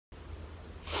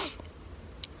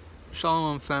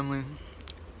Shalom, family.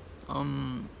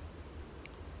 Um,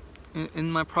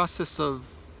 in my process of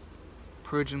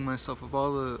purging myself of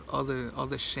all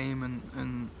the shame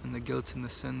and the guilt and the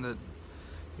sin that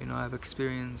I've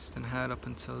experienced and had up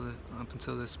until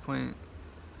this point,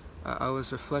 I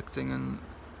was reflecting,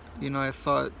 and I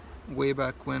thought way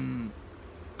back when,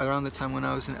 around the time when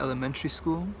I was in elementary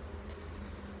school,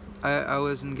 I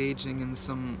was engaging in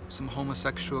some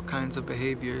homosexual kinds of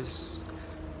behaviors,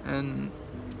 and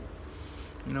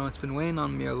it's been weighing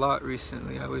on me a lot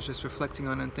recently. I was just reflecting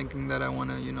on it and thinking that I want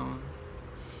to,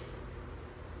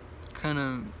 kind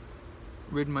of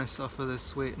rid myself of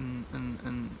this weight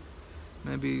and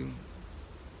maybe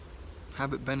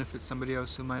have it benefit somebody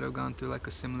else who might have gone through like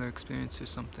a similar experience or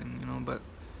something, but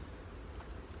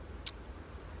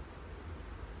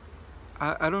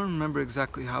I don't remember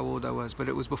exactly how old I was, but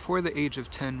it was before the age of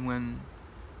 10 when,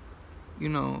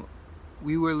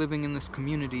 we were living in this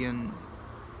community, and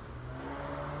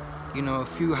a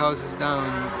few houses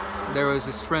down, there was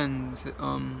this friend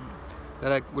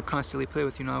that I would constantly play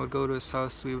with. I would go to his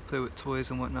house, we would play with toys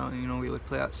and whatnot, and, we would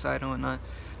play outside and whatnot.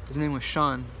 His name was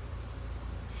Sean.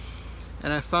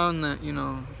 And I found that,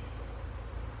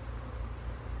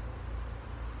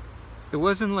 it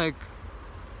wasn't like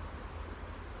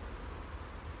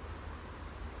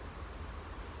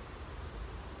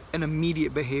an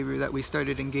immediate behavior that we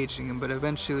started engaging in, but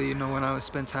eventually, when I would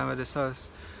spend time at his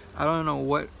house, I don't know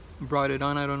what brought it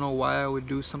on. I don't know why I would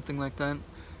do something like that,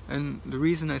 and the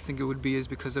reason I think it would be is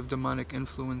because of demonic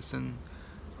influence, and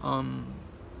I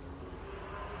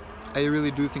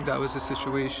really do think that was the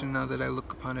situation now that I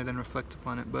look upon it and reflect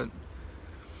upon it. But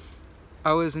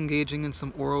I was engaging in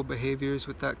some oral behaviors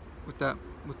with that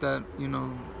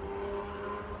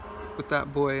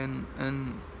boy,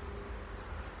 and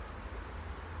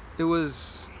it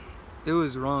was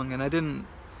wrong, and I didn't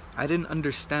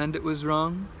understand it was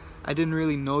wrong. I didn't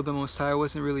really know the Most High. I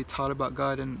wasn't really taught about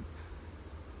God, and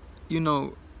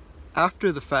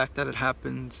after the fact that it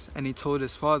happened and he told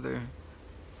his father,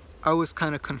 I was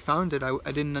kind of confounded. I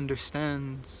didn't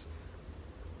understand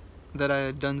that I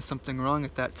had done something wrong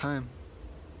at that time,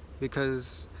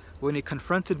 because when he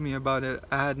confronted me about it,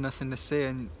 I had nothing to say,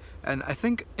 and I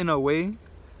think in a way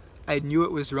I knew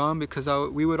it was wrong, because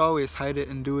we would always hide it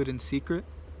and do it in secret.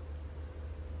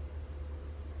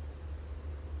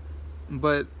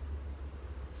 But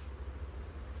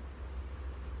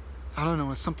I don't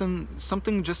know,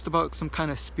 something just about some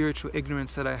kind of spiritual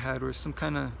ignorance that I had, or some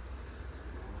kind of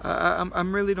I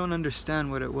really don't understand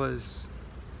what it was.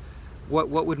 What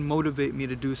would motivate me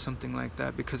to do something like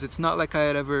that? Because it's not like I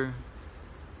had ever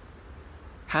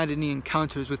had any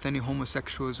encounters with any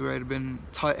homosexuals where I'd been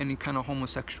taught any kind of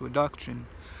homosexual doctrine,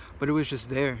 but it was just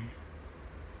there.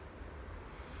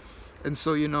 And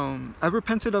so, I've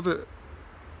repented of it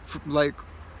like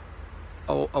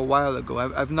a while ago.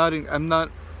 I'm not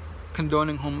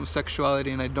condoning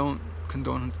homosexuality, and I don't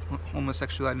condone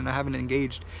homosexuality, and I haven't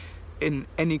engaged in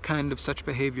any kind of such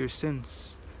behavior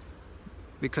since,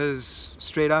 because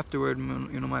straight afterward,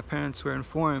 my parents were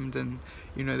informed, and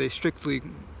they strictly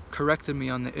corrected me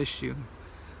on the issue.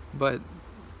 But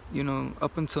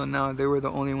up until now, they were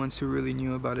the only ones who really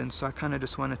knew about it, and so I kind of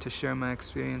just wanted to share my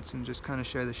experience and just kind of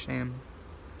share the shame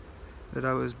that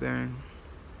I was bearing.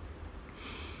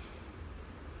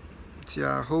 So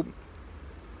yeah, I hope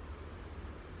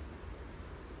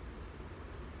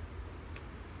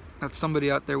that somebody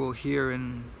out there will hear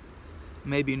and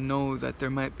maybe know that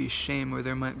there might be shame, or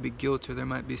there might be guilt, or there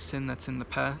might be sin that's in the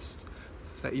past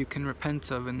that you can repent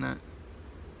of, and that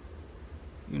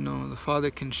the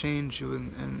Father can change you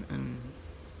and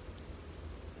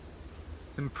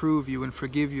improve you and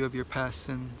forgive you of your past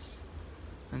sins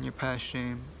and your past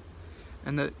shame,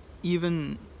 and that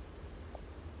even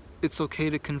it's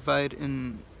okay to confide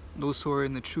in those who are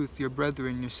in the truth, your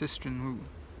brethren, your sister, who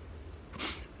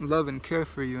love and care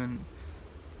for you. And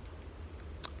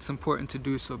it's important to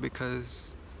do so,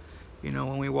 because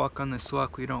when we walk on this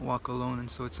walk, we don't walk alone, and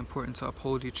so it's important to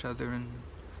uphold each other and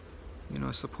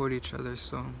support each other.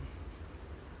 So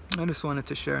I just wanted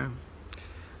to share.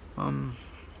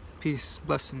 Peace,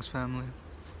 blessings, family.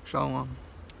 Shalom.